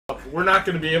We're not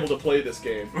going to be able to play this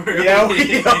game. Yeah,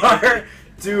 we are.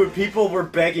 Dude, people were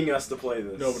begging us to play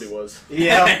this. Nobody was.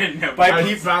 Yeah.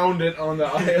 I found it on the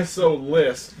ISO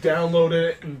list, downloaded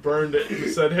it, and burned it, and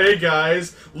said, "Hey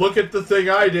guys, look at the thing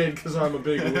I did," because I'm a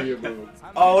big weeaboo.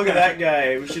 Oh, look at that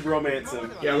guy. We should romance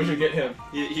him. Yeah, we should get him.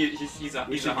 He's a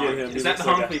should hunk. get him. Is that the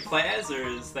hunk we play as, or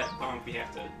is that the hunk we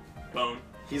have to bone?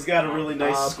 He's got a really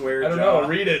nice square jaw. I don't know,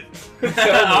 read it.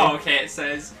 Oh, okay, it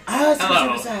says,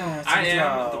 hello, I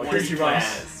am the one you play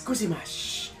as.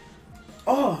 Gozaimasu.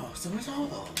 Oh, so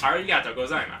Arigato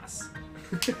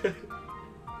gozaimasu.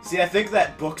 See, I think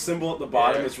that book symbol at the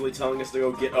bottom is really telling us to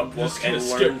go get a book and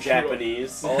learn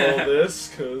Japanese. All this,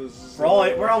 because... For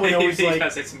all we know, he's like...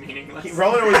 Because it's meaningless. For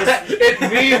all we know, it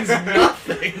means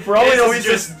nothing. For all we know, he's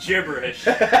just gibberish.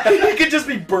 He could just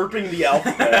be burping the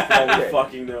alphabet, for all we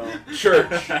fucking know.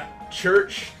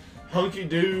 Church, hunky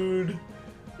dude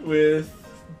with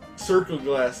circle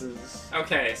glasses.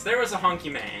 Okay, so there was a hunky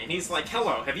man, and he's like,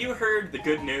 hello, have you heard the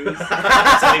good news? So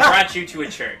they brought you to a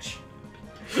church.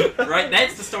 Right,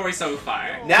 that's the story so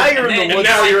far. Now you're in the woods.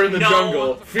 Now you're in the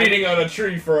jungle, feeding on a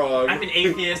tree frog. I'm an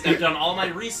atheist. I've done all my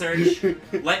research.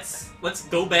 Let's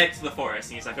go back to the forest.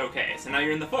 And he's like, okay. So now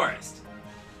you're in the forest.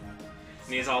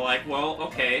 And he's all like, well,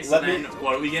 okay. So then,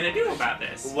 what are we gonna do about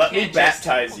this? Let me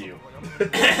baptize you.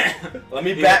 Let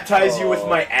me baptize you with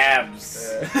my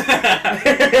abs.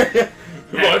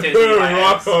 My pair of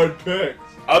rock hard picks.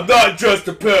 I'm not just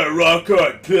a pair of rock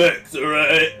hard picks,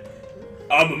 alright?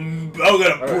 I'm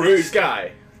gonna breathe.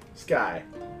 Sky.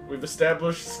 We've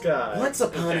established sky. Once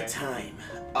upon a time,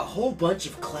 a whole bunch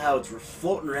of clouds were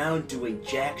floating around doing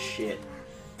jack shit.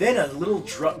 Then a little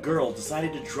girl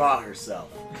decided to draw herself.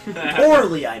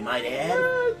 Poorly, I might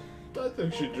add. I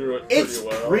think she drew it pretty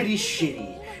well. It's pretty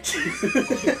shitty.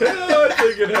 I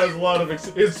think it has a lot of...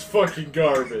 It's fucking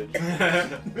garbage.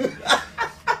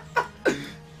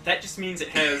 That just means it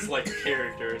has, like, a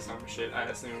character or some shit, I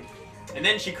assume. And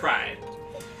then she cried.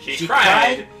 She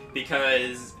cried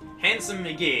because Handsome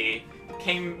McGee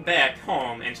came back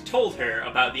home and told her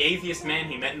about the atheist man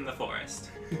he met in the forest.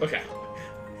 Okay.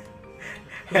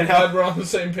 And how we're on the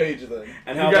same page then.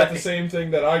 And how you got the same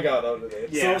thing that I got out of it.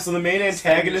 Yeah. So the main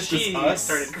antagonist is us.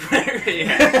 Started crying.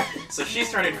 Yeah. So she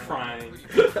started crying.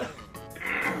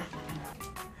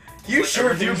 You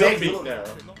sure do make me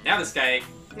now this guy.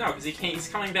 No, because he's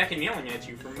coming back and yelling at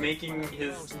you for making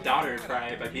his daughter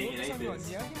cry by being an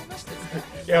atheist.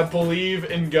 Yeah, believe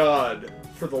in God.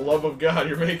 For the love of God,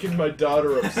 you're making my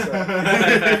daughter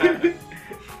upset.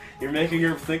 You're making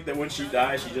her think that when she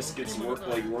dies, she just gets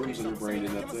like worms in her brain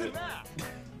and that's it.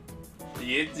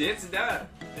 It's done.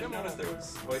 Didn't notice there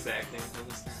was voice acting for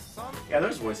this. Yeah,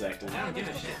 there's voice acting. I don't give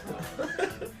a shit.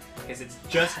 Because it's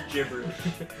just gibberish.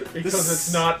 Because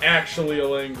it's not actually a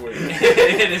language.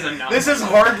 It is a non. This is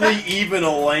hardly even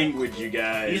a language, you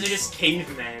guys. These are just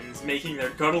cavemen making their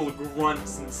guttural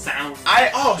grunts and sounds.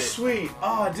 Sweet.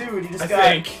 Oh, dude, you just I got...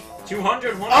 think.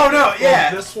 200, 100. Oh, no,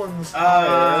 yeah. Well, this one's... no,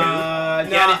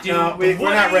 we're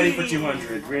not ready for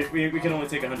 200. We can only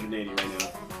take 180 right now.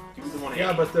 Do the 180.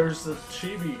 Yeah, but there's the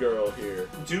chibi girl here.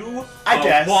 Do I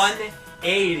guess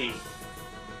 180.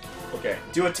 Okay.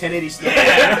 Do a 1080 snap.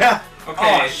 Yeah.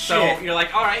 Okay, oh, so you're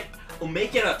like, alright, we'll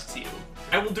make it up to you.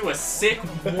 I will do a sick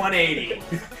 180.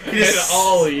 And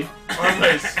ollie on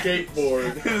my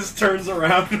skateboard. He just turns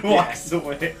around and walks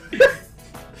away.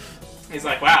 He's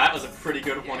like, wow, that was a pretty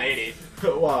good 180.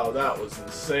 Wow, that was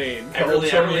insane. I really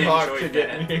enjoyed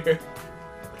that. Here.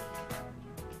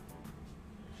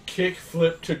 Kick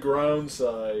flip to ground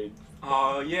side.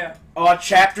 Oh, yeah. Oh,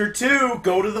 chapter 2,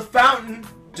 go to the fountain.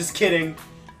 Just kidding.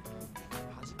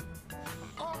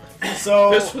 So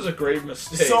this was a grave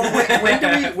mistake. So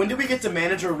when do we get to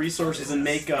manage our resources and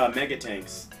make mega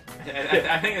tanks?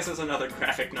 I think this is another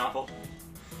graphic novel.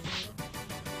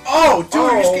 Oh,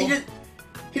 dude,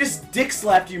 he just dick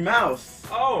slapped your mouth.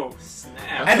 Oh,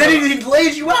 snap. And then he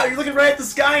laid you out. You're looking right at the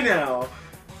sky now.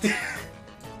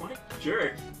 What a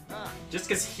jerk. Just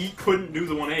because he couldn't do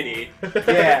the 180.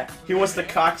 Yeah, he wants to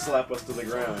cock slap us to the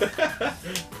ground.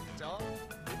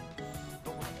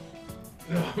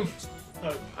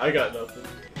 I got nothing.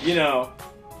 You know.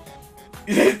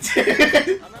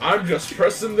 I'm just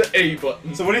pressing the A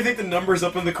button. So what do you think the numbers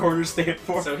up in the corner stand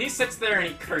for? So he sits there and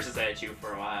he curses at you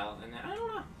for a while, and I don't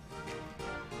know.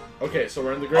 Okay, so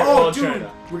we're in the Great Wall of dude,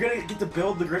 China. We're gonna get to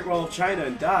build the Great Wall of China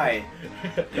and die.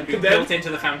 And be built into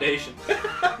the foundation.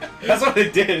 That's what they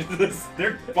did.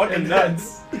 They're fucking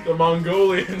nuts. The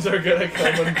Mongolians are gonna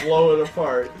come and blow it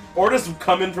apart. Or just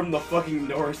come in from the fucking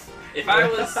north. If I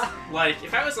was the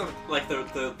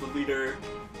leader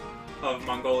of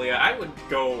Mongolia, I would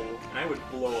go and I would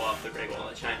blow up the Great Wall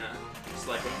of China, just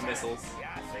like with missiles.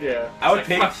 Yeah. I would Like,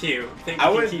 pick. fuck you. Think I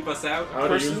you would- can keep us out? I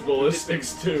would use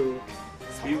ballistics too.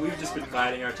 We've just been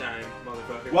biding our time,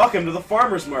 motherfucker. Welcome to the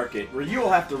farmer's market, where you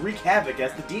will have to wreak havoc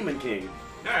as the Demon King.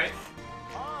 Alright.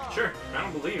 Sure. I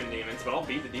don't believe in demons, but I'll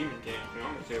be the Demon King if you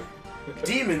want me to.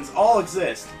 Demons all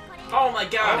exist. Oh my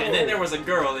god, and then Oh. there was a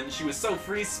girl, and she was so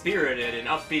free-spirited and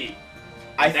upbeat.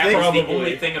 I That think was the Probably.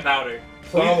 only thing about her.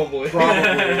 Probably.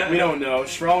 probably. We don't know.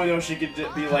 For all we know, she could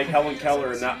be like Helen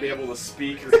Keller and not be able to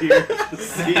speak or hear or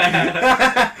see.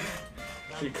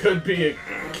 She could be a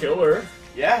killer.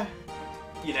 Yeah,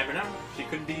 You never know. She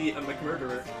could be a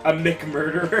McMurderer. a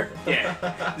McMurderer.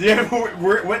 Yeah. Yeah,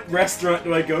 what restaurant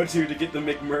do I go to get the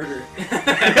McMurder?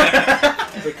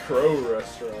 The Crow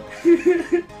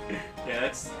restaurant. Yeah,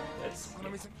 that's.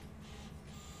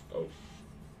 Oh.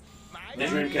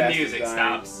 Then the Dreamcast is music dying.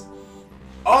 stops.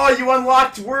 Oh, you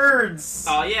unlocked words!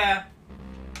 Oh yeah.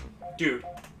 Dude,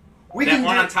 we that can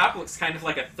one do- on top looks kind of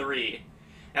like a 3.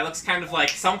 That looks kind of like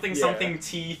something Yeah. something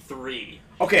T3.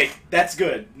 Okay, that's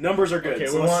good. Numbers are good. Okay,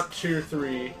 so we let's- want tier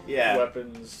 3 Yeah.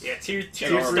 weapons. Yeah, tier Tier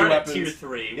 2. three Start at weapons. tier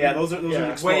 3. Yeah, those are Yeah. the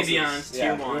Way explosives. beyond tier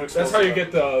Yeah, one. That's how you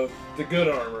get the good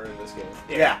armor in this game.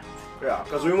 Yeah, yeah,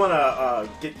 because we want to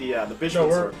get the No,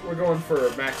 Bishop sword. we're going for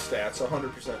max stats,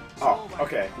 100%. Oh,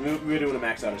 okay. We're doing a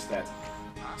max out of stats.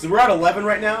 So we're at 11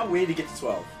 right now. We need to get to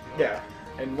 12. Yeah,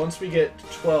 and once we get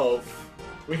 12,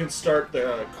 we can start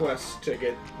the quest to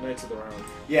get Knights of the Round.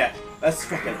 Yeah, that's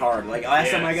fucking hard. Like last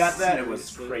Yeah, time I got that, it was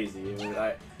seriously. crazy. It was,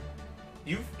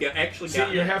 Actually See,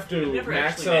 got you it. have to I've never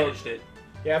max actually out. managed it.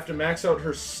 You have to max out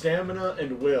her stamina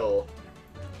and will,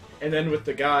 and then with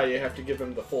the guy, you have to give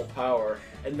him the full power,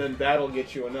 and then that'll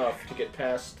get you enough to get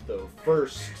past the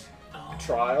first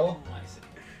trial I see.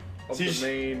 of So you the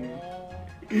main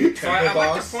So I'd temple like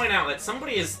to boss. point out that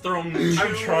somebody has thrown 2...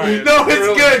 I'm trying. no, it's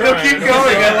Really good. No, trying. keep I'm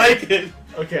going. I trying. like it.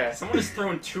 Okay. Someone has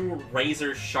thrown 2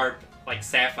 razor-sharp, like,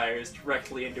 sapphires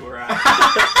directly into her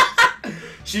eye.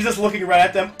 She's just looking right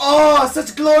at them. Oh,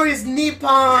 such glorious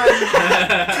Nippon!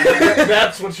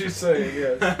 That's what she's saying,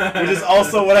 yes. Which is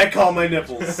also what I call my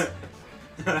nipples.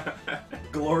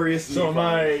 Glorious So Nippon. am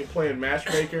I playing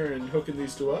matchmaker and hooking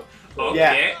these two up?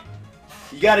 Okay.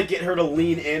 You gotta get her to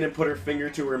lean in and put her finger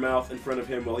to her mouth in front of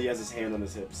him while he has his hand on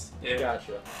his hips. Yeah.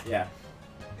 Gotcha. Yeah.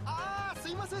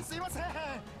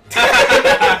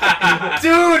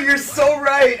 Dude, you're so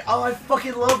right! Oh, I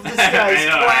fucking love this guy. He's I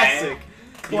know, classic.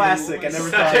 Classic. I never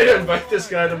thought I of to it. invite this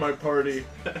guy to my party.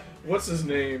 What's his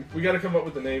name? We gotta come up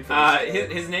with a name for this guy.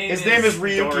 His name His name is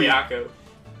Ryuki. Doriaku.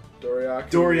 Doriaku.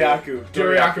 Doriaku.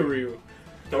 Doriaku Ryu.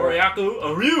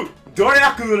 Doriaku Ryu.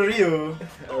 Doriaku Ryu.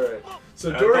 Alright.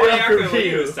 So Doriaku Doriaku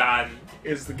Ryu Ryu-san.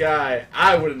 is the guy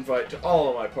I would invite to all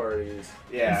of my parties.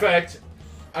 Yeah. In fact,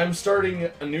 I'm starting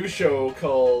a new show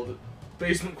called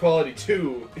Basement Quality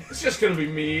 2. It's just gonna be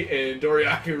me and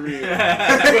Doriaku Ryu.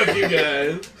 Fuck you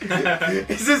guys.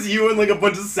 Is this you and like a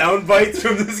bunch of sound bites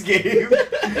from this game?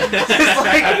 Just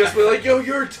like, I'd just be like, yo,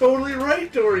 you're totally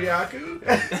right,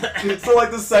 Doriaku. so like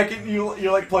the second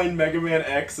you're like playing Mega Man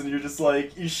X and you're just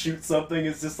like you shoot something,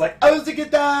 it's just like oh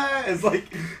die. It's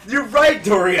like you're right,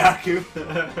 Doriaku.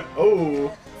 Oh,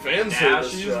 fan Now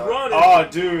service she's shot. running. Oh,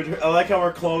 dude, I like how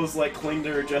her clothes like cling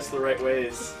to her just the right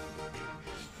ways.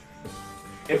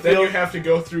 But then you have to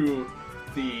go through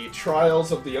the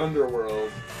trials of the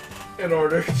underworld in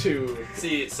order to...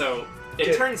 See, so it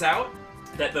Get- turns out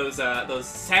that those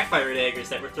sapphire daggers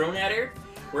that were thrown at her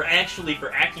were actually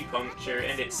for acupuncture,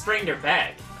 and it sprained her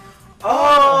back.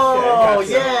 Oh,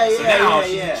 Okay, gotcha. yeah, So yeah, now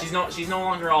yeah, yeah. she's no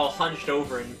longer all hunched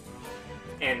over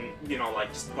and you know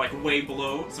like just like way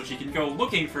below, so she can go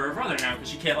looking for her brother now because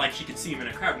she can't she can see him in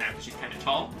a crowd now because she's kind of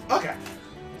tall, Okay.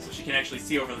 so she can actually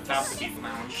see over the top of people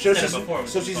now. So instead of she's- before when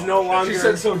so she she's was no all- longer- She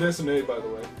said so dismayed, by the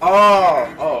way.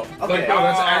 Oh, okay. Like, no,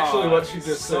 that's actually what she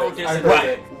just So said. I dismayed. heard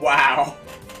it. Wow.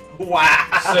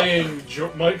 Wow. Saying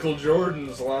Michael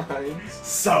Jordan's lines.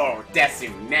 So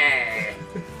decimate.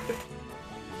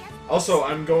 Also,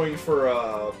 I'm going for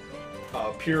a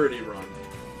purity run.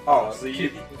 Oh, so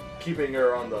you Keeping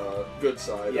her on the good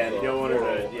side. Yeah, of you the don't want her to-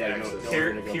 moral yeah, axis. don't- Pure, We're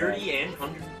gonna go purity and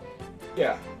 100.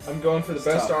 Yeah, I'm going for the It's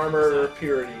best tough. armor,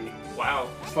 purity. Wow.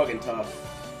 it's fucking tough.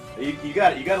 You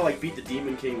gotta like beat the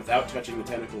Demon King without touching the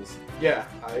tentacles. Yeah,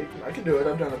 I can do it.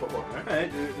 I've done it before.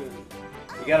 Alright,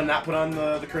 you gotta not put on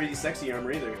the crazy sexy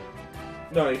armor either.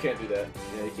 No, you can't do that.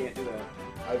 Yeah, you can't do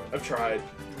that. I've tried.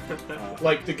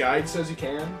 Like, the guide says you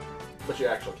can, but you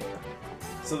actually can't.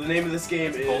 So the name of this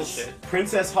game is bullshit.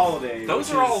 Princess Holiday. Those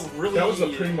which are all is- really. That was a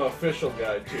Prima official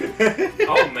guide, too.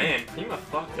 Oh man, Prima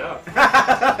fucked up.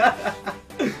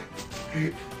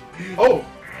 Oh!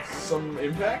 Some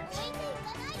impact?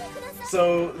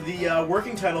 So the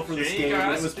working title for this game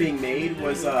when it was being made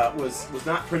was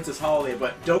not Princess Holiday,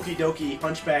 but Doki Doki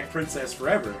Hunchback Princess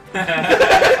Forever.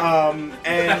 And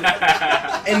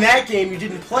in that game, you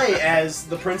didn't play as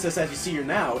the princess as you see her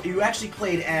now. You actually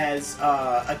played as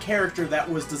a character that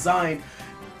was designed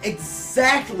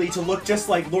exactly to look just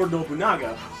like Lord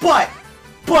Nobunaga, but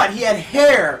he had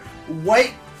hair,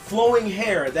 white flowing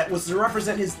hair that was to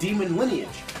represent his demon lineage.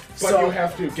 But so, you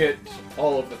have to get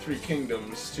all of the 3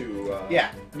 kingdoms to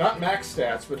not max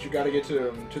stats, but you got to get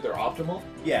to their optimal.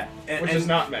 Yeah, which is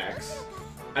not max.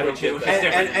 I don't get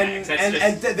that.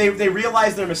 And they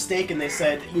realized their mistake and they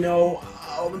said, you know,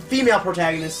 female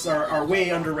protagonists are way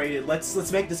underrated.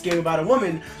 Let's make this game about a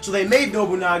woman. So they made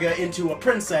Nobunaga into a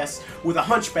princess with a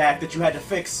hunchback that you had to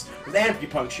fix with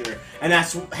acupuncture, and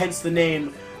that's hence the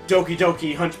name Doki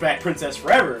Doki Hunchback Princess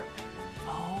Forever.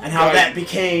 And how that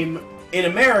became in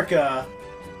America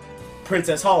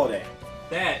Princess Holiday.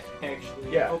 That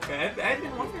actually, yeah. Okay, I've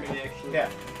been wondering actually. Yeah.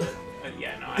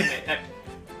 Yeah, no,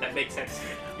 that makes sense to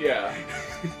me now. Yeah,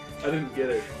 I didn't get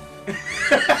it.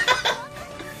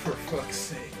 For fuck's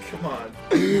sake, come on.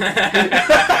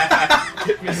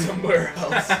 Get me somewhere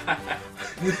else.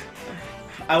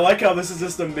 I like how this is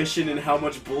just a mission and how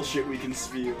much bullshit we can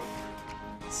spew.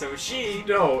 So she...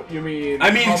 No, you mean... how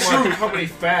many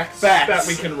facts that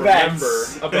we can remember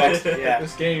about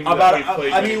this game that we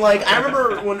played. I mean, like, I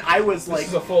remember when I was, like... This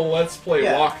is a full Let's Play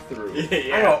walkthrough.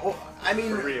 Yeah. I know. I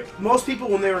mean, most people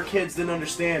when they were kids didn't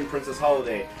understand Princess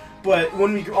Holiday. But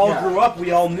when we all grew up,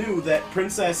 we all knew that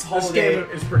Princess Holiday... This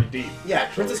game is pretty deep. Yeah,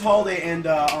 actually. Princess Holiday and,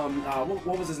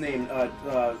 what was his name?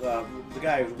 The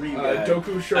guy who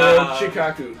Doku Shiro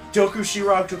Shikaku. Doku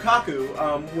Shiro Tokaku,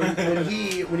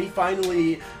 when he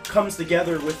finally comes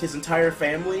together with his entire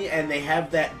family and they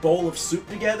have that bowl of soup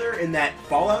together in that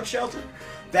fallout shelter,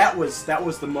 that was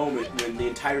the moment when the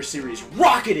entire series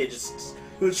rocketed, just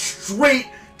went straight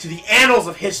to the annals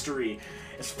of history.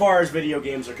 As far as video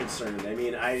games are concerned, I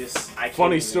mean, I can't.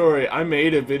 Funny story, I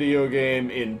made a video game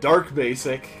in Dark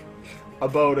Basic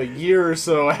about a year or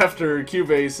so after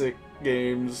QBasic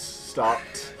games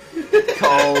stopped,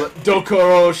 called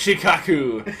Dokoro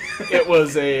Shikaku. It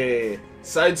was a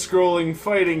side-scrolling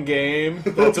fighting game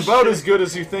that's about as good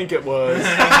as you think it was,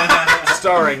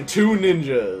 starring 2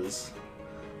 ninjas,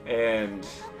 and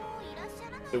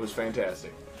it was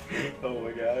fantastic. Oh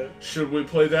my god. Should we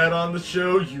play that on the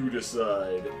show? You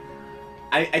decide.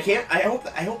 I can't. I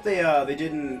hope they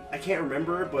didn't. I can't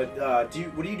remember. But what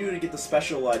do you do to get the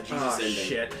special Jesus ending?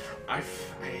 Shit. I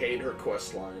hate her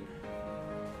quest line.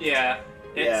 Yeah.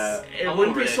 It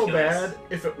wouldn't be so bad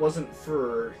if it wasn't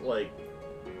for like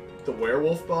the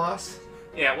werewolf boss.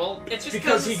 Yeah, well, it's just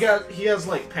because he has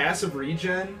like passive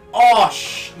regen. Oh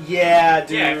yeah,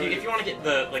 dude. Yeah, if you want to get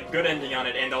the good ending on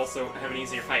it and also have an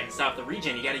easier fight and stop the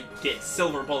regen, you gotta get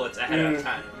silver bullets ahead of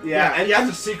time. Yeah, and you have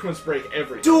to sequence break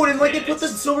everything. Dude, and like they put the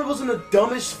silver bullets in the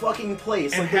dumbest fucking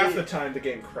place. And like, half the time the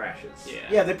game crashes.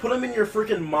 Yeah, they put them in your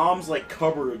freaking mom's like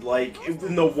cupboard, like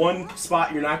in the one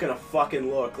spot you're not gonna fucking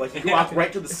look. Like you walk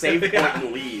right to the save point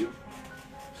and leave.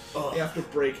 Ugh. You have to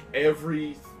break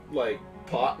every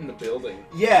pot in the building.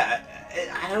 Yeah,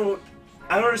 I don't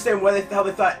understand how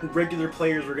they thought regular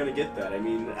players were gonna get that. I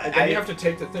mean, then you have to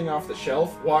take the thing off the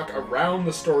shelf, walk around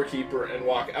the storekeeper, and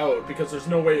walk out because there's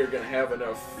no way you're gonna have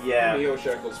enough Neo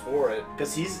shekels for it.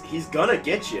 Because he's gonna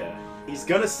get you. He's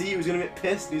gonna see you. He's gonna get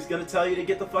pissed. And he's gonna tell you to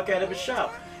get the fuck out of his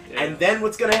shop. Yeah. And then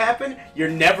what's gonna happen? You're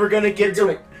never gonna get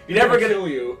You're never gonna kill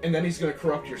you, and then he's gonna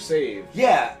corrupt your save.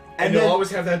 Yeah. And you'll always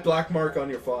have that black mark on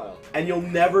your file. And you'll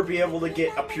never be able to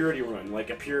get a purity run, like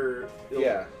a pure...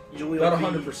 Yeah. Not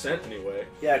 100% anyway.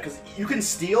 Yeah, because you can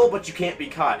steal, but you can't be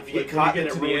caught. If you get caught, then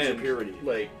it ruins your purity.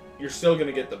 Like, you're still going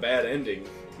to get the bad ending.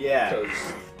 Yeah.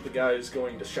 Because the guy is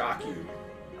going to shock you.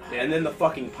 And then the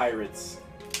fucking pirates.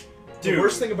 Dude. The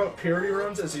worst thing about purity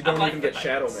runs is you don't even get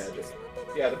shadow magic.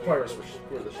 Yeah, the pirates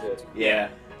were the shit. Yeah.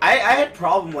 I had a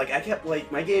problem, like,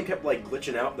 my game kept,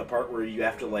 glitching out the part where you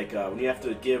have to, when you have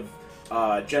to give,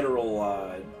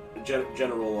 General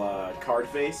Card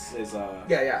Face his,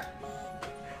 Yeah.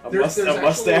 There's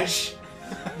mustache.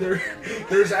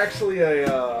 There's actually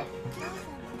a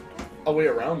way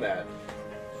around that.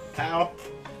 How?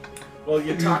 Well,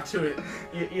 you talk to it,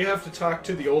 you have to talk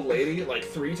to the old lady,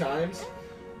 3 times.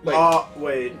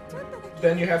 Wait.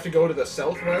 Then you have to go to the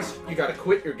southwest, you gotta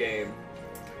quit your game.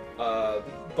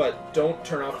 But don't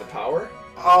turn off the power.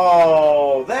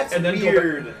 Oh, that's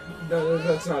weird. No,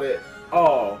 that's not it.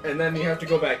 Oh. And then you have to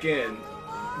go back in.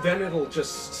 Then it'll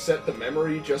just set the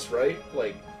memory just right,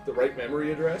 the right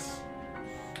memory address.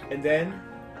 And then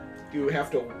you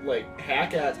have to,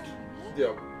 hack at the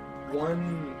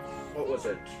one... What was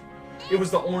it? It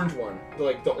was the orange one.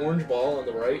 Like, the orange ball on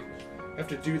the right. You have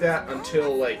to do that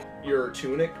until, like, your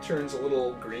tunic turns a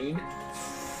little green.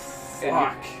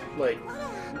 Fuck. Like,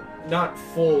 not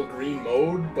full green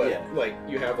mode, but, Yeah. like,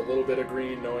 you have a little bit of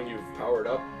green knowing you've powered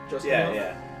up just enough.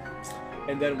 Yeah.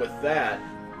 And then with that,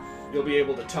 you'll be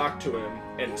able to talk to him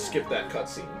and skip that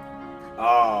cutscene.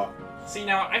 Oh. See,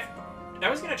 now, I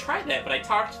was gonna try that, but I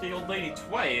talked to the old lady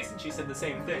twice, and she said the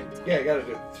same thing. Yeah, you gotta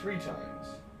do it 3 times.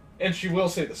 And she will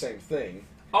say the same thing.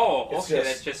 Oh, It's okay, just-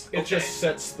 that's just... It okay. just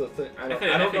sets the thing. I don't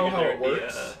figured know how there it would be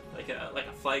works. like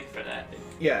a flag for that.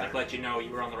 Yeah. Like, let you know you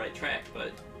were on the right track,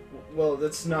 but... Well,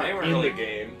 that's not They were in really- the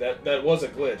game. That was a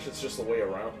glitch. It's just the way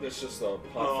around. It's just a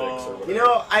hotfix or whatever. You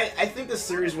know, I think the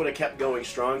series would have kept going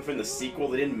strong from the sequel.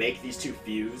 They didn't make these two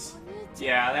fuse.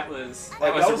 Yeah, that was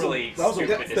Like, a really stupid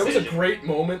that decision. was a great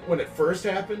moment when it first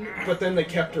happened, but then they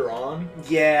kept her on.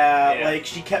 Yeah, Yeah. like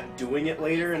she kept doing it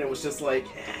later, and it was just like,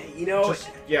 you know.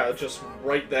 Just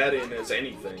write that in as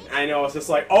anything. I know, it's just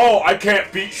like, oh, I can't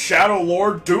beat Shadow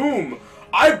Lord Doom.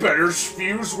 I better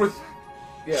fuse with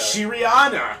Yeah.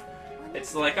 Shiriana.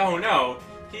 It's like, oh no,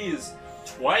 he's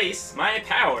twice my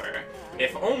power.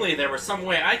 If only there were some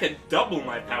way I could double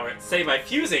my power, say by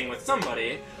fusing with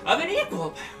somebody of an equal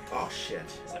power. Oh shit.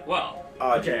 It's like, well,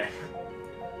 Okay.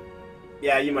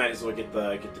 Yeah, you might as well get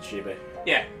the chibi.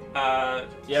 yeah,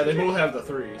 Yeah, they both have the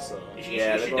 3, so. you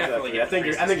Yeah, you they should both have definitely three. get I think the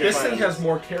you're- I think Princess This fine. thing has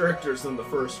more characters than the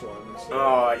first one. So.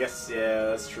 Oh, I guess yeah,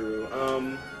 that's true.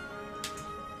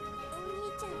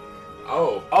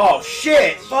 Oh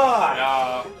shit! Fuck!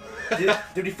 Uh,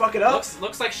 Did he fuck it up?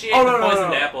 looks like she ate Oh, the no, no, poisoned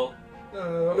no. apple.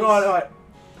 No, No,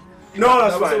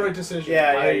 that's that was fine. the right decision.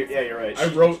 Yeah, you're right. I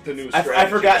wrote the new strategy I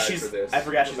forgot guide she's. for this. I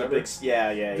forgot she's a Remember? big.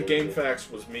 Yeah. The game facts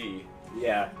was me.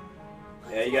 Yeah.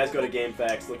 Yeah, you guys go to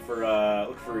GameFAQs.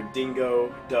 Look for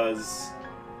Dingo does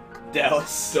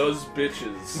Dallas. Does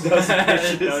bitches. Does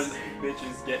bitches. Does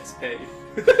bitches gets paid.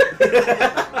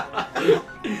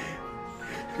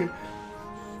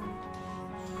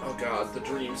 Oh god, the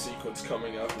dream sequence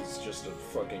coming up is just a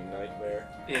fucking nightmare.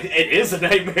 It is a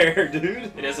nightmare,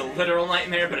 dude. It is a literal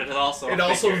nightmare, but it is also It a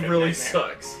also figurative really nightmare.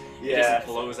 sucks. It just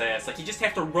blows ass. Like, you just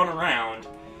have to run around,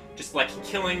 just, like,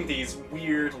 killing these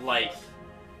weird, like,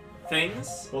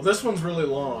 things. Well, this one's really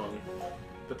long,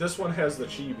 but this one has the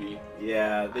chibi.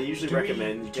 Yeah, they usually Do we-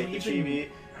 recommend you do take we the even- chibi,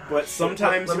 but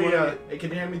sometimes Let me, you wanna- hey, can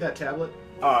you hand me that tablet?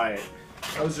 Alright.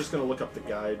 I was just gonna look up the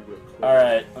guide real quick.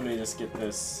 Alright, let me just get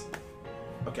this.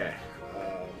 Okay.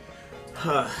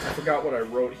 I forgot what I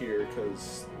wrote here,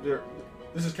 because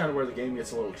this is kind of where the game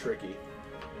gets a little tricky.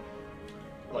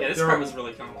 Like, Yeah, this there part are- was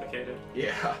really complicated.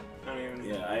 Yeah. I mean,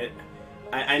 Yeah,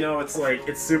 I know it's like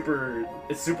it's super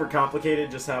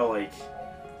complicated just how like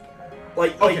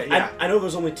Okay, yeah. I know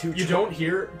there's only two. You don't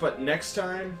hear, but next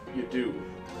time, you do.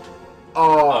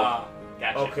 Oh,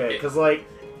 gotcha. okay, because like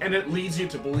And it leads you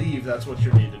to believe that's what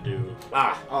you need to do.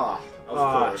 Of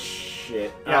course.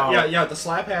 shit. Yeah, the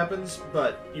slap happens,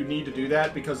 but you need to do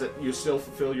that because you still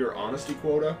fulfill your honesty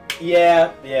quota.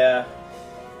 Yeah.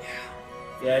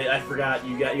 I forgot.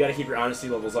 You got to keep your honesty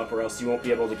levels up, or else you won't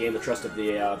be able to gain the trust of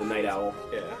the night owl.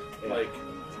 Yeah. Like,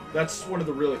 that's one of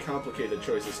the really complicated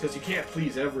choices, because you can't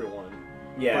please everyone.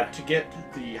 Yeah. But to get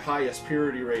the highest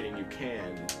purity rating you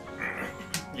can.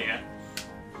 Yeah.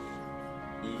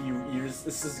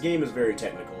 This game is very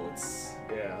technical. It's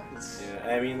Yeah.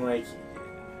 I mean like.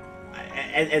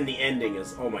 And the ending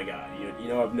is, oh my god, you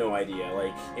have no idea.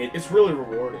 Like It's really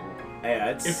rewarding. yeah,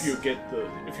 it's If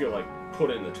you like put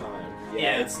in the time.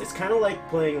 yeah, it's kind of like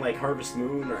playing like Harvest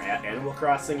Moon or Animal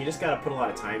Crossing. You just gotta put a lot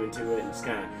of time into it and just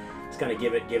kind of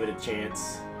give it a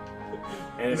chance.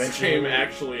 And This eventually, game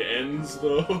actually ends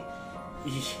though.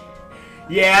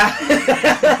 yeah,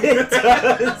 it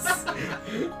does.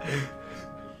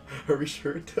 Are we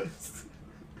sure it does?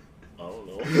 I don't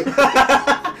know.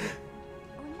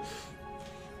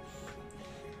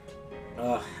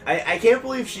 I can't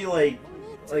believe she like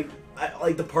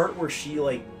the part where she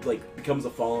like becomes a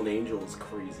fallen angel is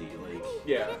crazy. Like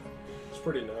Yeah. It's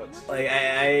pretty nuts. like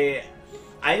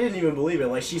I didn't even believe it.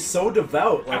 Like she's so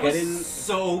devout. Like I was didn't.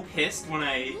 so pissed when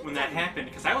that happened,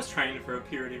 because I was trying for a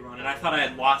purity run, and I thought I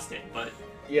had lost it, but,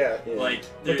 Yeah. Yeah. like,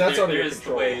 But that's under your there's the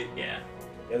control. way, yeah.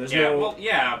 Yeah, there's Yeah, no. well,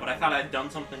 yeah, but I thought I'd done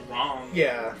something wrong.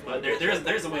 Yeah. But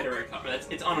there's a way to recover.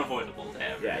 It's unavoidable to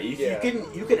have. Yeah, you Yeah. can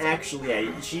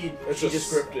actually she It's she a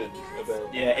just scripted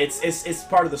event. yeah it's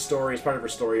part of the story. It's part of her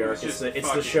story arc. It's It's just to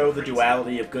fucking show the crazy.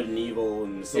 duality of good and evil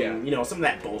and some Yeah. some of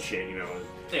that bullshit.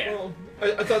 Yeah. Well,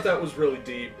 I thought that was really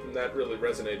deep, and that really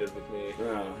resonated with me.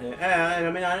 I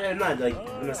mean I'm not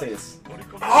saying this.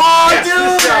 Oh, Yes,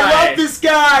 dude, this guy. I love this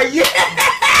guy.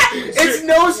 Yeah, it's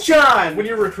Nose-chan. When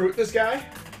you recruit this guy,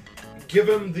 give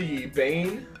him the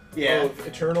Bane of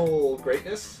Eternal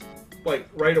Greatness, like,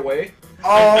 right away.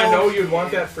 I know you'd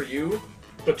want that for you,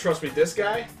 but trust me, this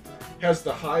guy has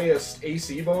the highest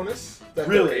AC bonus that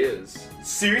there is.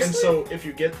 Seriously? And so if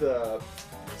you get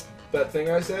that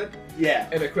thing I said,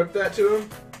 and equip that to him,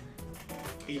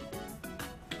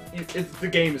 the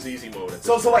game is easy mode.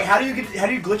 So like, how do you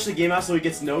glitch the game out so he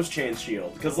gets Nose Chan's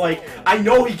shield? Because like, I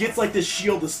know he gets like this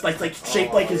shield that's like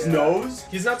shaped like his nose.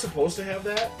 He's not supposed to have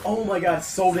that. Oh my god, it's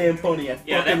so damn funny. I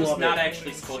that fucking was love not it.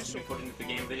 actually supposed to be put into the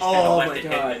game. They just kind of left it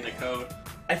hidden in the code.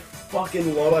 I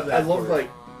fucking love that. I love like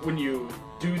when you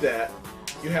do that,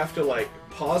 you have to like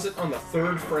pause it on the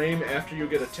 3rd frame after you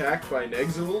get attacked by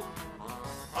Negzul.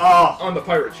 On the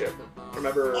pirate ship.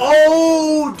 Remember?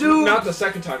 Oh, dude! Not the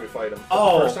second time you fight him.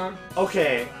 Oh. The first time.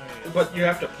 Okay. But you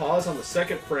have to pause on the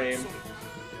 2nd frame,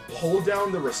 hold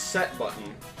down the reset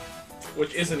button,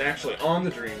 which isn't actually on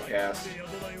the Dreamcast,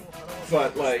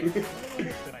 but like...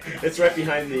 it's right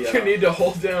behind the... You need to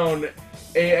hold down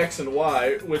A, X, and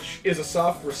Y, which is a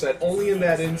soft reset only in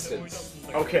that instance.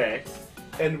 Okay.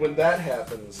 And when that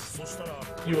happens,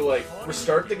 you like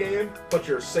restart the game, but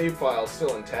your save file's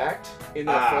still intact in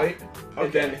that fight,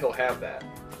 and then he'll have that.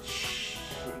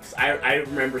 I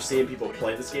remember seeing people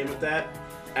play this game with that,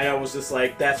 and I was just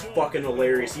like, that's fucking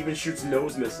hilarious. He even shoots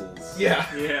nose missiles. Yeah.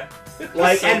 Yeah.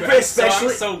 Like, so and I'm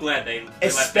especially... so glad they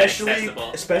left that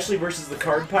accessible. Especially versus the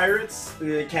card pirates,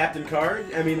 the Captain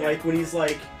Card. I mean, like, when he's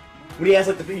like... When he has,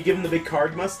 like, you give him the big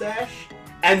card mustache,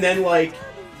 and then, like...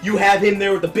 You have him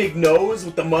there with the big nose,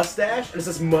 with the mustache, and it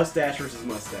says mustache versus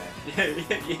mustache.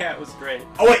 Yeah, it was great.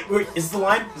 Oh, wait, is this the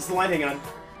line? This is the line? Hang on.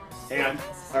 Hang on.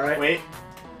 Alright, wait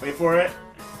for it.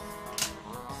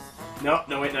 No,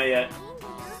 wait, not yet.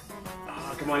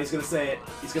 Oh, come on, he's gonna say it.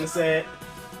 He's gonna say it.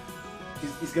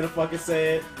 He's gonna fucking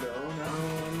say it. No.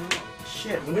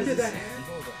 Shit, when did that happen?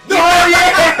 Oh,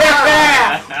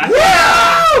 yeah!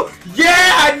 Woo!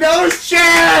 Yeah! Nose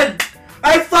Chan!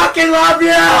 I fucking love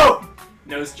you!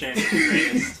 Nose Chan is the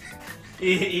greatest.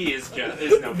 he is just.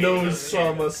 There's no beating Nose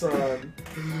Sama-san.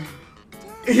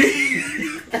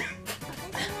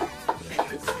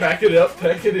 Pack it up,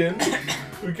 pack it in.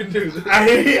 We can do this.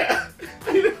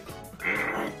 Alright.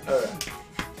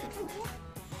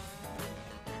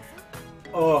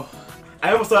 Oh,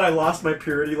 I almost thought I lost my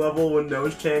purity level when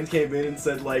Nose Chan came in and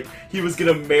said, like, he was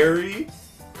gonna marry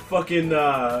fucking,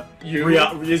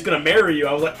 he's gonna marry you.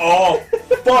 I was like, oh,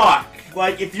 fuck!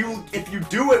 Like, if you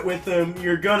do it with him,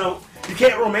 you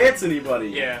can't romance anybody.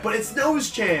 Yeah. But it's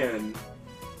Nose Chan.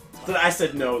 So I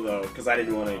said no, though, because I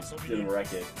didn't want to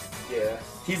wreck it. Yeah.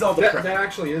 He's all the that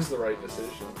actually is the right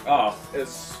decision. Oh.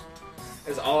 As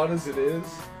odd as it is,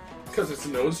 because it's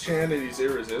Nose Chan and he's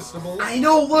irresistible. I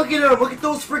know, look at him! Look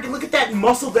at that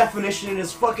muscle definition in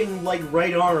his fucking, like,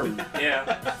 right arm.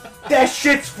 Yeah. That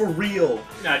shit's for real.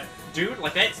 No, dude,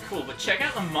 like, that's cool, but check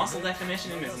out the muscle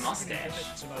definition in his mustache.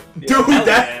 Dude,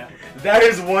 Yeah, that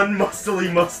is one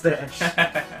muscly mustache.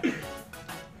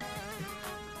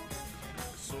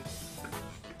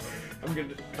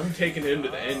 I'm taking him to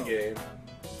the end game.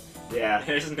 Yeah.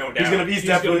 There's no doubt. He's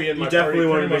definitely in my definitely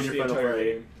party want to pretty be in much your the final entire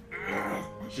party. game.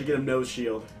 Should get him nose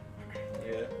shield.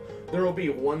 Yeah. There will be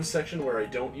one section where I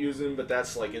don't use him, but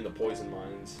that's like in the poison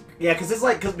mines. Yeah, because it's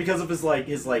like because of his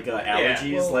allergies.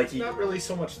 Well, like it's not really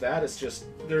so much that. It's just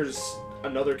there's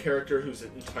another character whose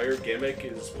entire gimmick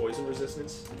is poison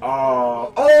resistance.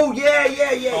 Oh yeah.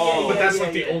 But that's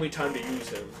like the only time to use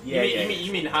him. Yeah,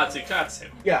 you mean Hatsukatsu?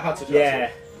 Yeah, Hatsujutsu. Yeah.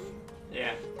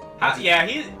 Yeah.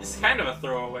 He's kind of a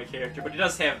throwaway character, but he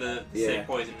does have the sick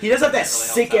poison. He does have that really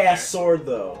sick ass sword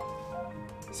though.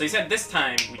 So you said this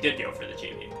time we did go for the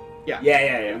chibi.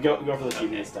 Yeah. Go for the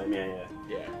chibi this time. Yeah.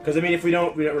 Because I mean, if we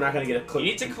don't, we're not gonna get a clip.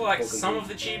 You need to collect some of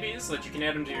the chibis so that you can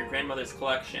add them to your grandmother's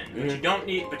collection. But you don't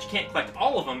need, but you can't collect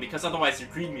all of them because otherwise your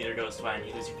greed meter goes to and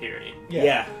you lose your purity.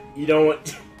 Yeah. You don't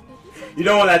want. You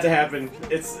don't want that to happen.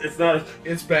 It's not.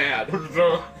 It's bad.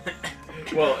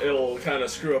 Well, it'll kind of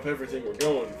screw up everything we're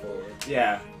going for.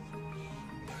 Yeah.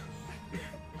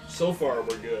 So far,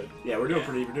 we're good. Yeah, we're doing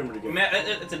pretty good. I mean,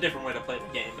 it's a different way to play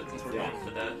the game, but since we're going for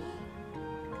the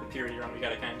purity run, we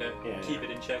gotta kind of keep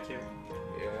it in check here.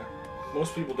 Yeah.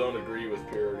 Most people don't agree with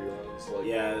purity runs. Like,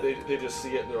 yeah. They just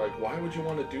see it and they're like, why would you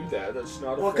want to do that? That's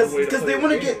not a fun way to play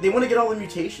they want to get all the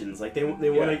mutations. Like they want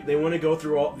to go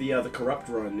through all the corrupt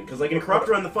run, because like in corrupt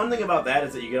run, the fun thing about that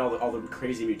is that you get all the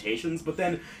crazy mutations, but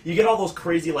then you get all those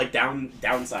crazy like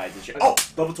downsides and shit. Oh,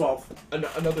 level 12.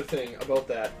 Another thing about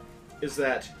that is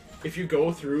that if you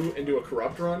go through and do a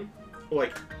corrupt run,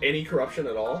 like any corruption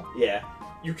at all, yeah,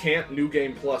 you can't New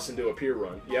Game Plus and do a peer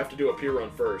run. You have to do a peer run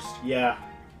first. Yeah.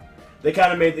 They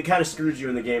kind of screwed you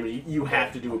in the game. You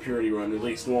have to do a purity run at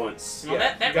least once. Well,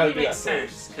 that really makes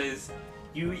sense because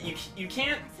you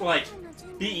can't like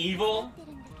be evil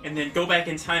and then go back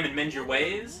in time and mend your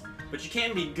ways, but you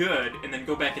can be good and then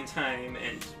go back in time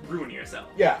and ruin yourself.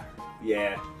 Yeah.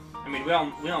 Yeah. I mean, we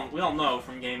all know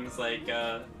from games like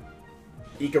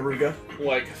Ikaruga,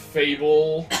 like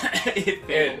Fable,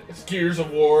 and Gears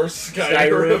of War,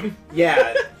 Skyrim.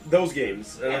 Yeah, those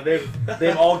games.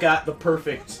 They've all got the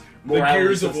perfect morality the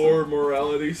Gears system. of War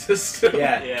morality system.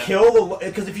 Yeah, kill the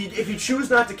because if you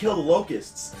choose not to kill the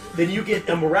locusts, then you get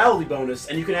a morality bonus,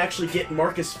 and you can actually get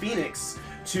Marcus Phoenix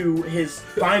to his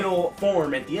final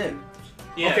form at the end.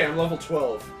 Yeah. Okay, I'm level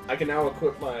 12. I can now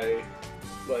equip my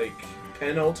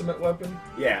penultimate weapon.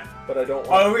 Yeah, but I don't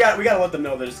want... Oh, we gotta let them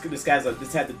know that this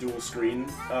had the dual screen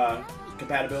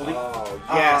compatibility. Oh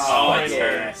yes,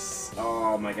 yes.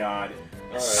 Oh my god.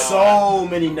 Right. So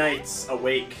many nights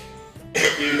awake.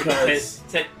 Because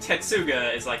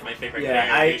Tetsuga is like my favorite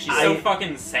character. She's so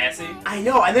fucking sassy. I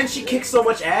know, and then she kicks so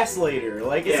much ass later.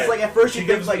 Like it's like at first she you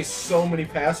gives think like so many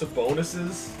passive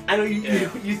bonuses. I know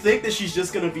you think that she's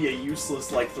just gonna be a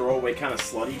useless like throwaway kind of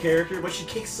slutty character, but she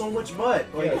kicks so much butt.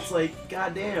 Like it's like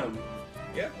goddamn.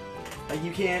 Yeah. Like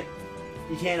you can't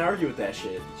argue with that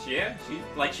shit.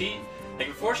 Like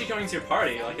before she joins your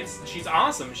party, like she's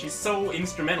awesome. She's so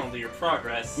instrumental to your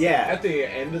progress. Yeah. At the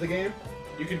end of the game,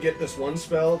 you could get this one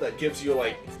spell that gives you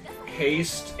like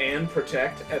haste and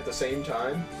protect at the same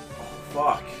time. Oh,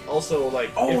 fuck. Also, like,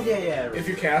 if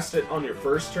you cast it on your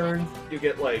first turn, you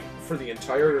get like for the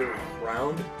entire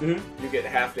round, you get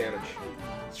half damage.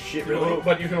 Shit, really?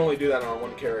 But you can only do that on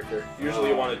one character. Usually,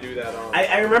 you want to do that on.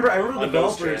 I remember the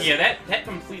developers. Yeah, that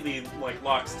completely like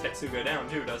locks Tetsuga down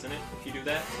too, doesn't it? If you do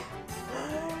that.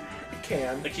 It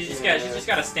can. Like she's just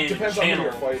got to stand Depends in on channel. who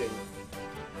you're fighting.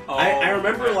 Oh, I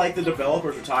remember like the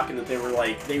developers were talking that they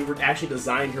were actually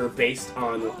designed her based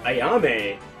on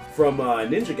Ayame from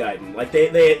Ninja Gaiden. Like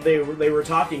they were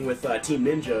talking with Team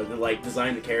Ninja that like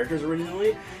designed the characters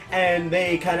originally, and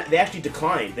they actually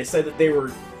declined. They said that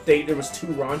it was too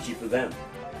raunchy for them,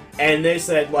 and they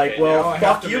said like, okay, well,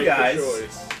 fuck you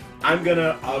guys. I'm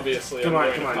gonna obviously. Come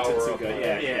on,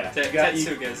 Tetsuga. Yeah.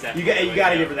 Tetsuga is definitely. You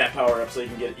gotta give her that power up so you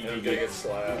can get get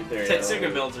slapped.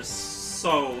 Tetsuga builds are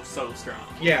so strong.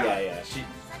 Yeah. She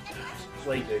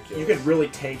like ridiculous. You could really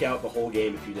tank out the whole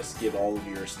game if you just give all of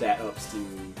your stat ups to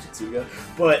Tetsuga,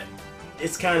 but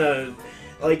it's kind of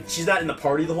like she's not in the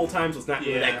party the whole time, so it's not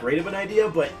really that great of an idea.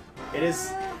 But it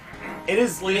is.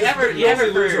 Well, you never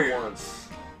lose her once.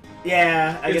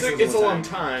 Yeah, I guess it's a long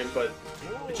time, but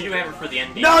you do have her for the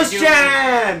end game.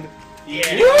 Nose-chan!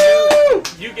 Yeah. Woo!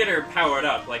 You get her powered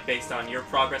up, like based on your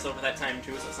progress over that time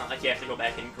too. So it's not like you have to go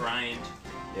back and grind.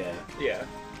 Yeah.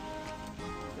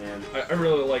 And I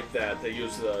really like that they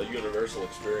use the universal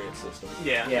experience system.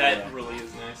 Yeah, that really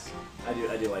is nice. I do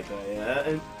like that. Yeah,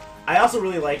 and I also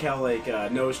really like how like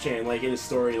Nose-chan, like in his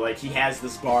story, like he has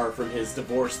this bar from his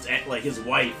divorced like his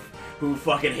wife, who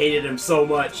fucking hated him so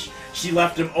much. She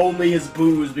left him only his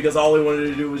booze because all he wanted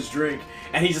to do was drink.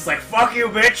 And he's just like, fuck you,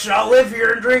 bitch, I'll live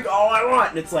here and drink all I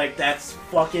want. And it's like, that's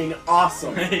fucking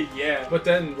awesome. Yeah. But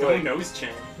then, like,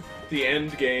 Nose-chan. The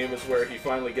end game is where he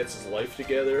finally gets his life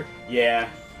together. Yeah.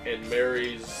 And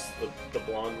marries the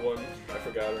blonde one. I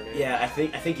forgot her name. Yeah, I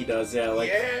think he does, yeah. Like,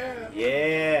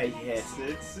 yeah.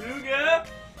 Tetsuga!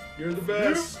 You're the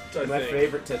best, My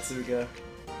favorite Tetsuga.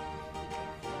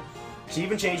 She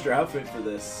even changed her outfit for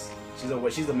this.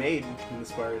 She's a maid in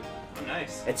this part. Oh,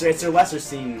 nice. It's her lesser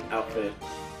seen outfit.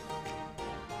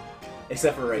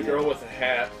 Except for right now. The girl with the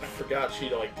hat. I forgot she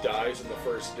like dies in the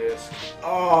first disc.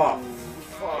 Oh,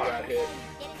 fuck. I got hit.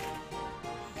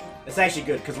 It's actually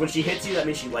good because when she hits you, that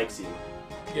means she likes you.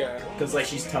 Yeah. Because like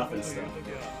she's tough and stuff.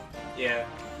 Yeah.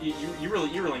 You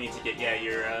really need to get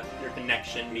your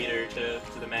connection meter to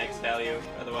the max value.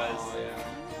 Otherwise. Oh yeah.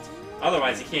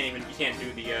 Otherwise, you can't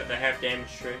do the half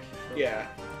damage trick. Yeah,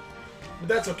 but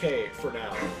that's okay for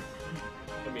now.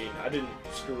 I mean, I didn't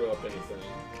screw up anything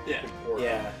important.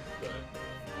 Yeah. But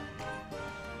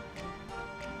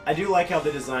I do like how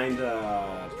they designed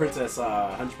Princess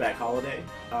Hunchback Holiday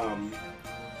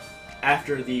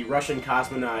after the Russian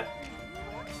cosmonaut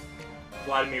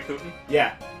Vladimir Putin.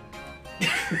 Yeah.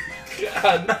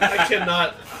 God,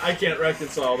 I can't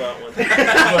reconcile that one.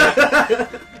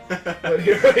 But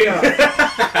here we are.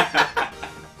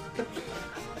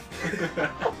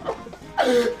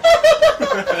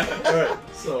 Alright,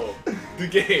 so, the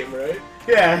game, right?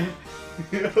 Yeah.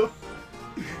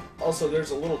 Also,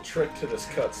 there's a little trick to this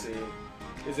cutscene,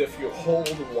 is if you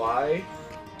hold Y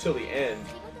till the end,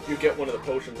 you get one of the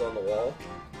potions on the wall.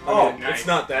 I mean, nice. It's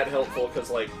not that helpful,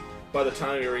 because, like, by the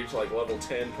time you reach like level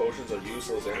 10, potions are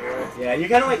useless anyway. Yeah, you're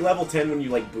kind of like level 10 when you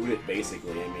like boot it,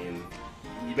 basically. I mean,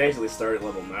 you basically start at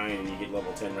level 9 and you get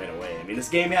level 10 right away. I mean, this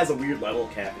game has a weird level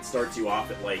cap. It starts you off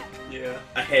at like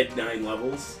ahead 9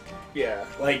 levels. Yeah.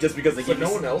 Like just because they but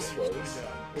no one else was,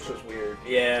 which was weird.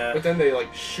 Yeah. But then they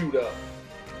like shoot up.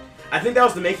 I think that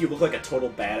was to make you look like a total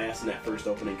badass in that first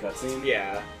opening cutscene.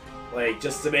 Yeah. Like,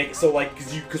 just to make it so, like,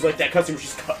 cause like, that cutscene was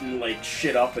just cutting, like,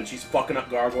 shit up, and she's fucking up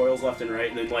gargoyles left and right,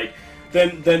 and then, like,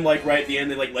 then, like, right at the end,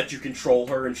 they, like, let you control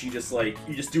her, and she just, like,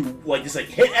 you just do, like,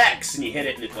 hit X, and you hit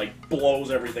it, and it, like,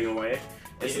 blows everything away.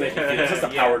 It's, it's just a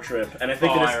power trip, and I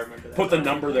think they just put the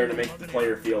number there to make the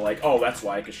player feel like, oh, that's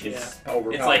why, because she's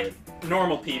overpowered. It's like,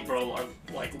 normal people are,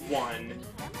 like, 1,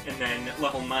 and then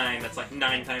level 9, that's, like,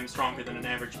 9 times stronger than an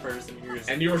average person.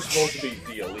 And you were supposed to be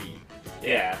the elite.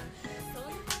 Yeah.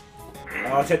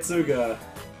 Oh, Tetsuga.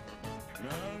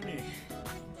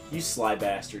 You sly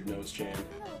bastard, Nose-chan.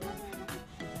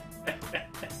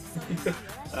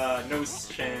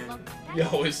 Nose-chan. He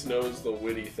always knows the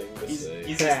witty thing to say.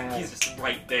 He's just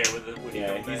right there with the witty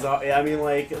thing. Yeah, I mean,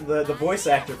 like, the voice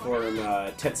actor for him,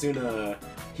 Tetsuna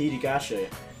Hidegashi,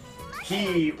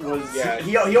 he was,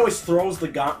 he always throws the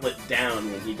gauntlet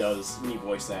down when he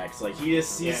voice acts. Like, he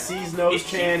sees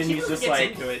Nose-chan and he's just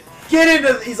like, get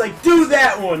into, he's like, do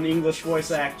that one, English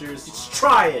voice actors, just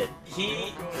try it.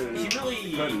 He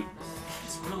really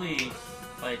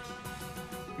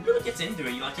gets into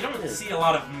it. Like, you don't see a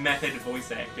lot of method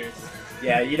voice actors.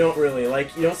 Yeah, you don't really,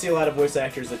 like, you don't see a lot of voice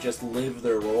actors that just live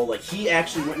their role. Like, he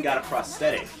actually went and got a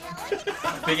prosthetic.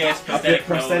 Big-ass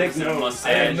prosthetic nose.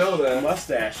 Mustache. I didn't know that.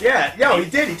 Mustache. Yeah, he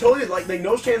did. He totally, like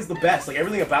Nose-chan's the best. Like,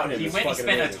 everything about him is fucking amazing.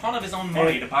 He spent a ton of his own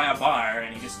money to buy a bar,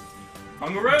 and he just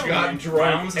hung around. Got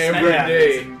drunk every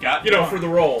day. For the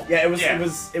role. Yeah, it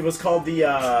was called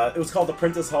the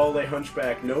Princess Holiday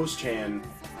Hunchback Nose-chan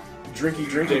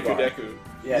Drinky Bar. Deku.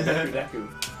 Yeah, Deku.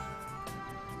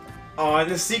 In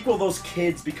the sequel, those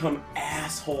kids become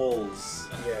assholes.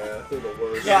 Yeah, they're the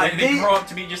worst. Yeah, they grow up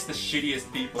to be just the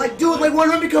shittiest people. Like, dude, like, one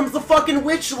of them becomes the fucking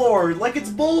Witch Lord. Like, it's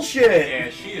bullshit.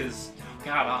 Yeah, she is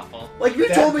god-awful. Like, you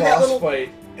told me that little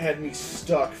fight had me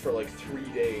stuck for, like, 3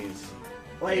 days.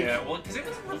 Like, yeah, well, because it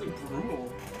was really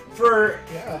brutal.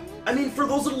 I mean, for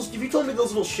those little, if you told me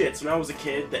those little shits when I was a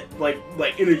kid, that, like,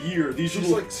 in a year, these She's,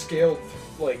 like, scaled,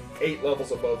 like, 8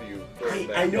 levels above you.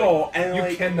 I know, like, and, you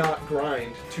like, cannot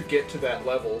grind to get to that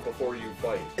level before you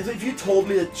fight. If you told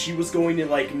me that she was going to,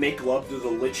 like, make love to the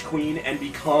Lich Queen and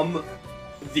become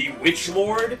the Witch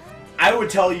Lord, I would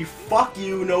tell you, fuck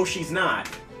you, no she's not.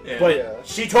 Yeah. But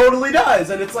she totally does,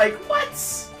 and it's like, what?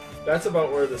 That's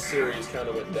about where the series kind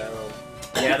of went down.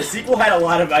 Yeah, the sequel had a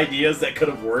lot of ideas that could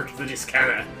have worked, that just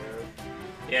kind of...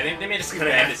 Yeah, they made a kind of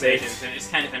bad decisions, and it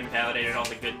just kind of invalidated all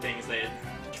the good things they had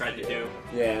tried to do.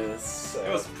 Yeah, it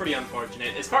was pretty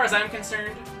unfortunate. As far as I'm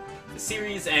concerned, the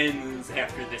series ends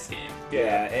after this game.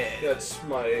 Yeah, that's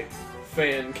my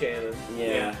fan canon.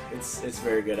 Yeah, it's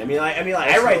very good. I mean,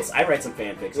 I write some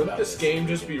fanfics. Wouldn't this game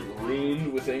just be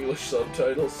ruined with English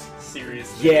subtitles?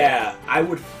 Seriously. Yeah, I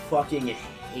would fucking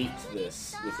hate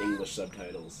this with English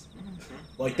subtitles.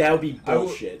 Like, that would be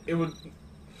bullshit. It would...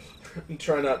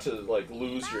 Try not to, like,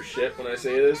 lose your shit when I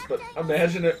say this, but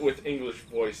imagine it with English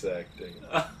voice acting.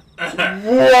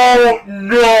 Whoa!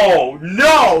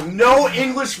 No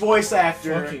English voice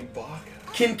actor Fucking Baka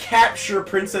can capture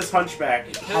Princess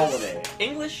Hunchback Holiday.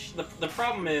 English, the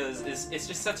problem is it's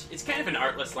just such, it's kind of an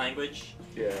artless language.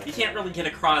 Yeah. You can't really get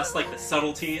across, like, the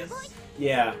subtleties.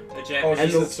 Yeah. The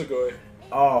Japanese... Oh, she's Sugoi.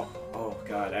 Oh,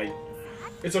 God,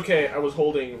 It's okay, I was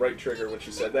holding right trigger when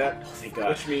she said that. Oh, thank God.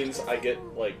 Which means I get,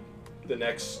 like, the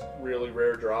next really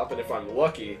rare drop, and if I'm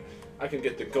lucky, I can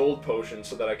get the gold potion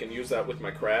so that I can use that with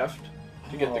my craft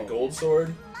to get the gold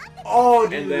sword. Oh,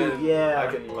 dude, and then yeah. I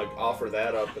can, like, offer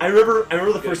that up. I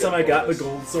remember the first time I got the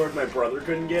gold sword, my brother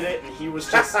couldn't get it, and he was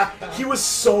just, he was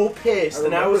so pissed,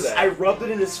 I rubbed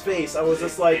it in his face. I was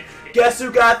just like, guess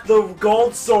who got the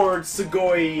gold sword,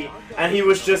 Sugoi? And he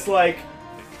was just like,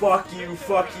 fuck you,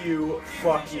 fuck you,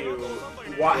 fuck you.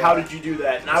 How did you do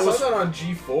that? And I saw that on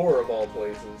G4 of all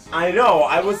places. I know.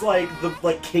 I was like the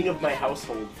king of my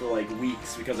household for like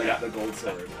weeks because I got the gold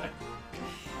sword.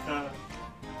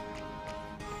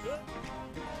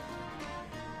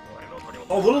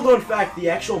 A little known fact: the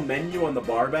actual menu on the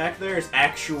bar back there is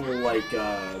actual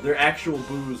they're actual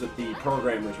booze that the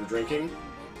programmers were drinking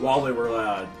while they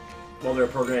were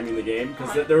programming the game.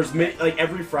 Because there was like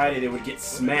every Friday they would get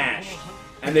smashed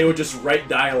and they would just write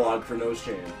dialogue for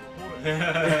Nose-chan.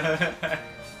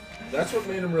 That's what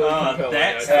made him really compelling.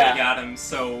 That's what got him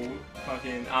so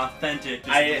fucking authentic,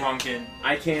 just drunken.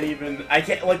 I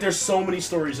can't, like, there's so many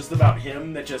stories just about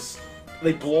him that just,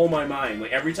 they blow my mind.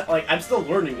 Like every time, like I'm still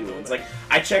learning new ones. Like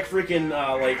I check freaking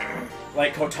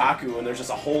like Kotaku, and there's just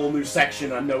a whole new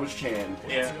section on Nose-chan.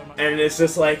 Yeah. And it's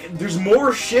just like there's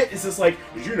more shit. It's just like,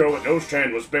 did you know that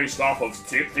Nose-chan was based off of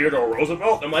Theodore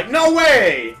Roosevelt? I'm like, no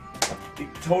way.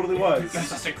 It totally was. He's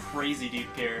just a crazy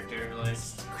deep character. Like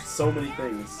so many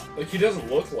things. Like he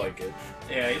doesn't look like it.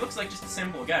 yeah, he looks like just a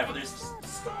simple guy, but there's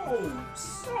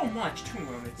so much to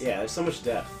him. It's Yeah, there's so much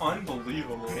depth.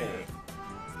 unbelievable. Yeah.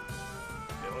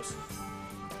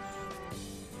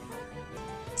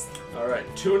 Alright,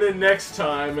 tune in next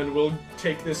time and we'll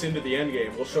take this into the end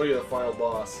game. We'll show you the final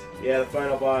boss. Yeah, the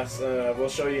final boss. We'll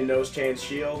show you Nose-chan's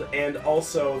shield, and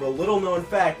also the little-known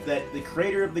fact that the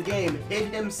creator of the game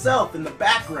hid himself in the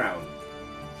background.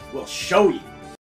 We'll show you.